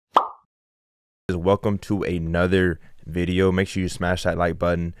Welcome to another video. Make sure you smash that like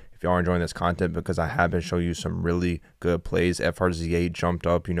button if you are enjoying this content, because I have been showing you some really good plays. FRZA jumped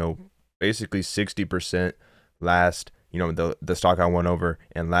up, basically 60% last, the stock I went over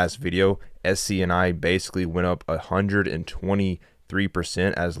in last video. SCNI basically went up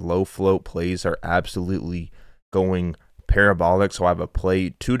 123% as low float plays are absolutely going parabolic. So I have a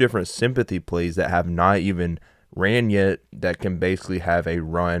play, two different sympathy plays that have not even ran yet that can basically have a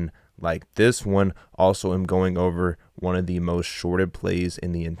run like this one. Also am going over one of the most shorted plays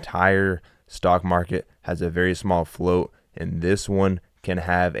in the entire stock market, has a very small float, and this one can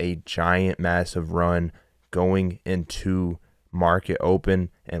have a giant massive run going into market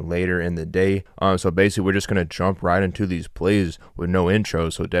open and later in the day. So basically we're just going to jump right into these plays with no intro.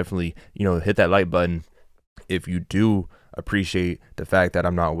 So definitely, hit that like button if you do appreciate the fact that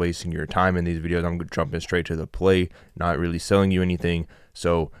I'm not wasting your time in these videos. I'm jumping straight to the play, not really selling you anything.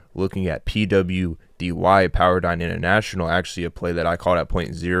 So looking at PWDY, Powerdyne International, actually a play that I called at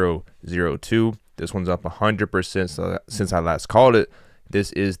 0.002. This one's up 100% since I last called it.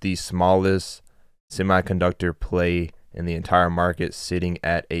 This is the smallest semiconductor play in the entire market, sitting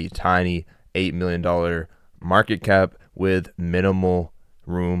at a tiny $8 million market cap with minimal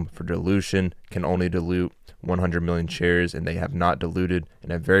room for dilution. Can only dilute 100 million shares, and they have not diluted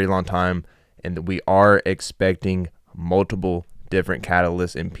in a very long time. And we are expecting multiple different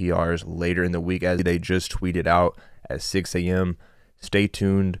catalysts and PRs later in the week, as they just tweeted out at 6 a.m. Stay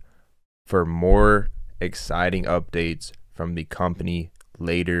tuned for more exciting updates from the company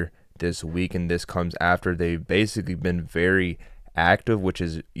later this week, and this comes after they've basically been very active, which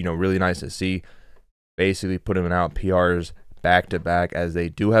is really nice to see, basically putting out PRs back to back, as they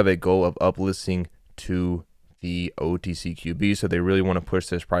do have a goal of uplisting to the OTCQB. So they really want to push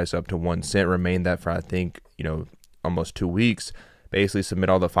this price up to 1 cent, remain that for I think almost 2 weeks. Basically submit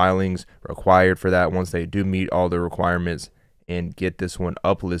all the filings required for that once they do meet all the requirements and get this one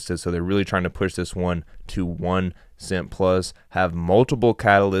uplisted. So they're really trying to push this one to 1 cent plus, have multiple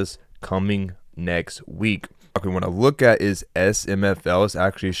catalysts coming next week. What we want to look at is SMFL. It's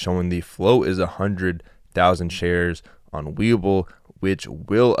actually showing the float is 100,000 shares on Webull, which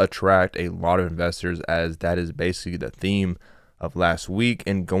will attract a lot of investors, as that is basically the theme of last week.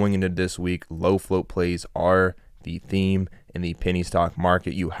 And going into this week, low float plays are the theme in the penny stock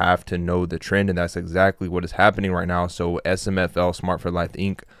market. You have to know the trend, and that's exactly what is happening right now. So SMFL Smart for Life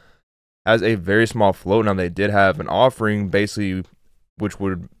Inc. has a very small float. Now they did have an offering basically which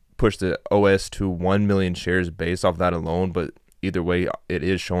would push the OS to 1 million shares based off that alone, but either way it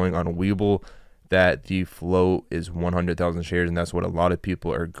is showing on Webull that the float is 100,000 shares, and that's what a lot of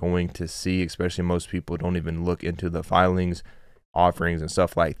people are going to see. Especially most people don't even look into the filings, offerings, and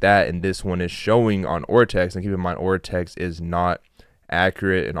stuff like that. And this one is showing on Ortex, and keep in mind Ortex is not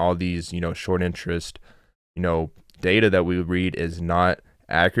accurate, and all these short interest data that we read is not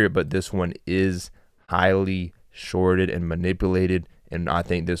accurate, but this one is highly shorted and manipulated, and I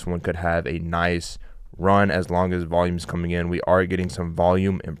think this one could have a nice run as long as volume is coming in. We are getting some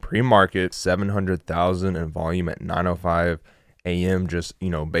volume in pre-market, 700,000 in volume at 9:05 a.m. just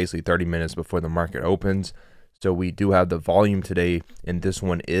basically 30 minutes before the market opens. So we do have the volume today, and this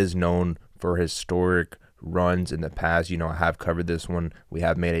one is known for historic runs in the past. I have covered this one. We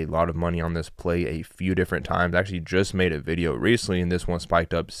have made a lot of money on this play a few different times. Actually just made a video recently, and this one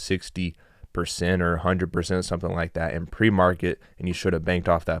spiked up 60% or 100%, something like that in pre-market, and you should have banked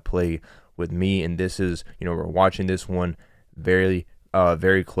off that play with me. And this is we're watching this one very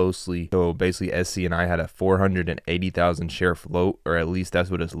closely. So basically SCNI had a 480,000 share float, or at least that's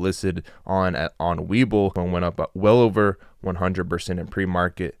what it's listed on Webull, and went up well over 100% in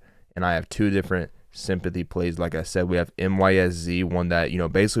pre-market. And I have two different sympathy plays. Like I said, we have MYSZ, one that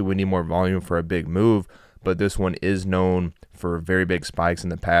basically we need more volume for a big move, but this one is known for very big spikes in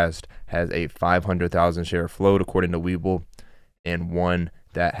the past, has a 500,000 share float according to Webull, and one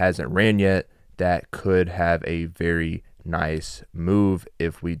that hasn't ran yet that could have a very nice move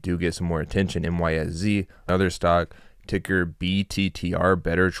if we do get some more attention. MYSZ, another stock, ticker BTTR,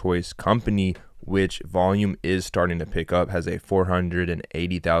 Better Choice Company, which volume is starting to pick up, has a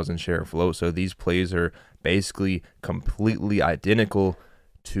 480,000 share float. So these plays are basically completely identical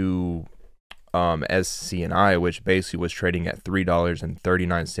to SCNI, which basically was trading at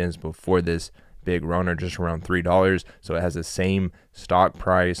 $3.39 before this big run, or just around $3. So it has the same stock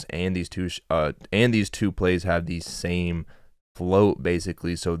price, and these two plays have the same float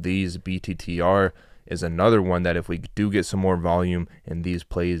basically. So these BTTR is another one that if we do get some more volume and these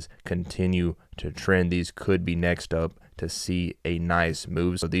plays continue to trend, these could be next up to see a nice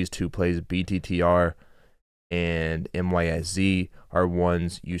move. So these two plays, BTTR and MYSZ, are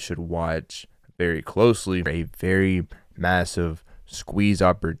ones you should watch very closely, a very massive squeeze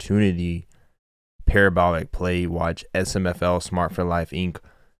opportunity parabolic play. Watch SMFL Smart for Life Inc.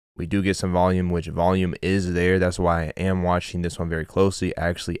 We do get some volume, which volume is there. That's why I am watching this one very closely. I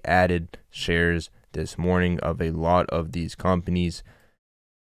actually added shares this morning of a lot of these companies,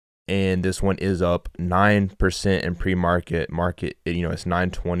 and this one is up 9% in pre-market. Market, it's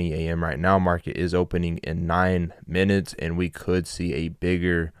 9:20 a.m. right now. Market is opening in 9 minutes, and we could see a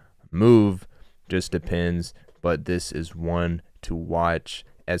bigger move. Just depends, but this is one to watch.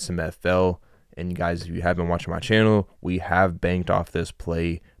 SMFL, and guys, if you haven't watched my channel, we have banked off this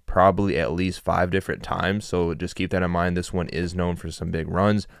play probably at least 5 different times, so just keep that in mind. This one is known for some big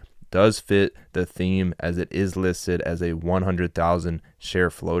runs, does fit the theme as it is listed as a 100,000 share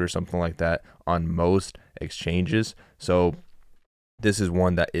float or something like that on most exchanges. So this is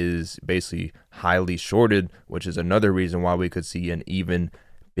one that is basically highly shorted, which is another reason why we could see an even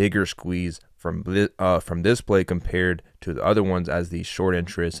bigger squeeze from this play compared to the other ones, as the short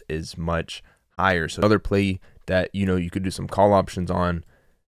interest is much higher. So another play that you could do some call options on,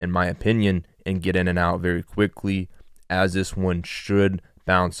 in my opinion, and get in and out very quickly, as this one should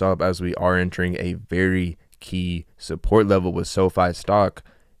bounce up as we are entering a very key support level with SoFi stock.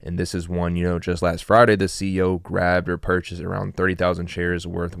 And this is one, just last Friday, the CEO grabbed or purchased around 30,000 shares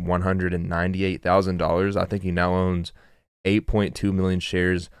worth $198,000. I think he now owns 8.2 million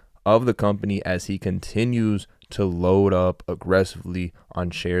shares of the company as he continues to load up aggressively on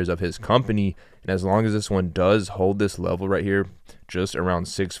shares of his company. And as long as this one does hold this level right here, just around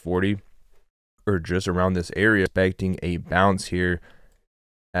 640 or just around this area, expecting a bounce here,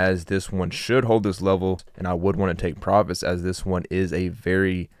 as this one should hold this level, and I would want to take profits, as this one is a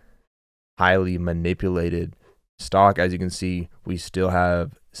very highly manipulated stock. As you can see, we still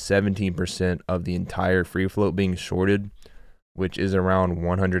have 17% of the entire free float being shorted, which is around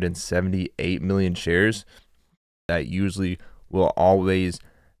 178 million shares. That usually will always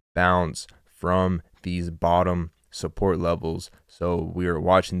bounce from these bottom support levels. So we are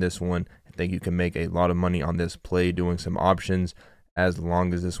watching this one. I think you can make a lot of money on this play doing some options, as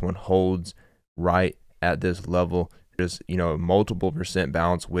long as this one holds right at this level. Just multiple percent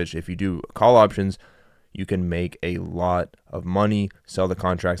bounce, which if you do call options, you can make a lot of money, sell the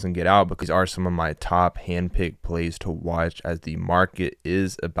contracts and get out. Because these are some of my top hand-picked plays to watch as the market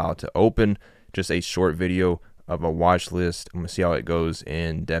is about to open. Just a short video of a watch list. I'm gonna see how it goes,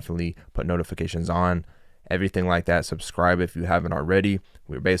 and definitely put notifications on, everything like that. Subscribe if you haven't already.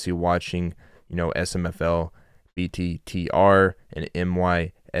 We're basically watching SMFL, BTTR, and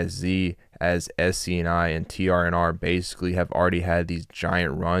MYSZ, as SCNI and TRNR basically have already had these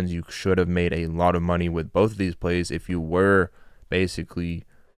giant runs. You should have made a lot of money with both of these plays if you were basically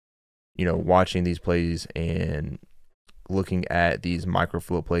watching these plays and looking at these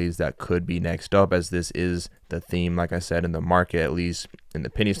microflow plays that could be next up, as this is the theme. Like I said, in the market, at least in the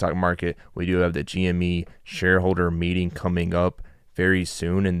penny stock market, we do have the GME shareholder meeting coming up very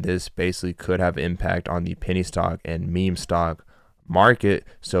soon, and this basically could have impact on the penny stock and meme stock market.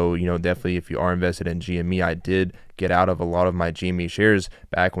 So definitely, if you are invested in GME, I did get out of a lot of my GME shares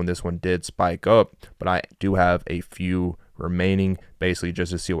back when this one did spike up, but I do have a few remaining, basically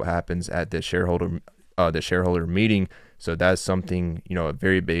just to see what happens at the shareholder meeting. So that's something, a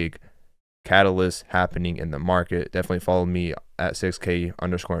very big catalyst happening in the market. Definitely follow me at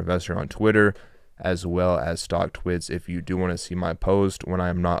 6K_investor on Twitter, as well as Stock Twits, if you do want to see my post when I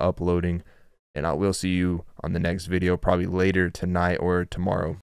am not uploading. And I will see you on the next video, probably later tonight or tomorrow.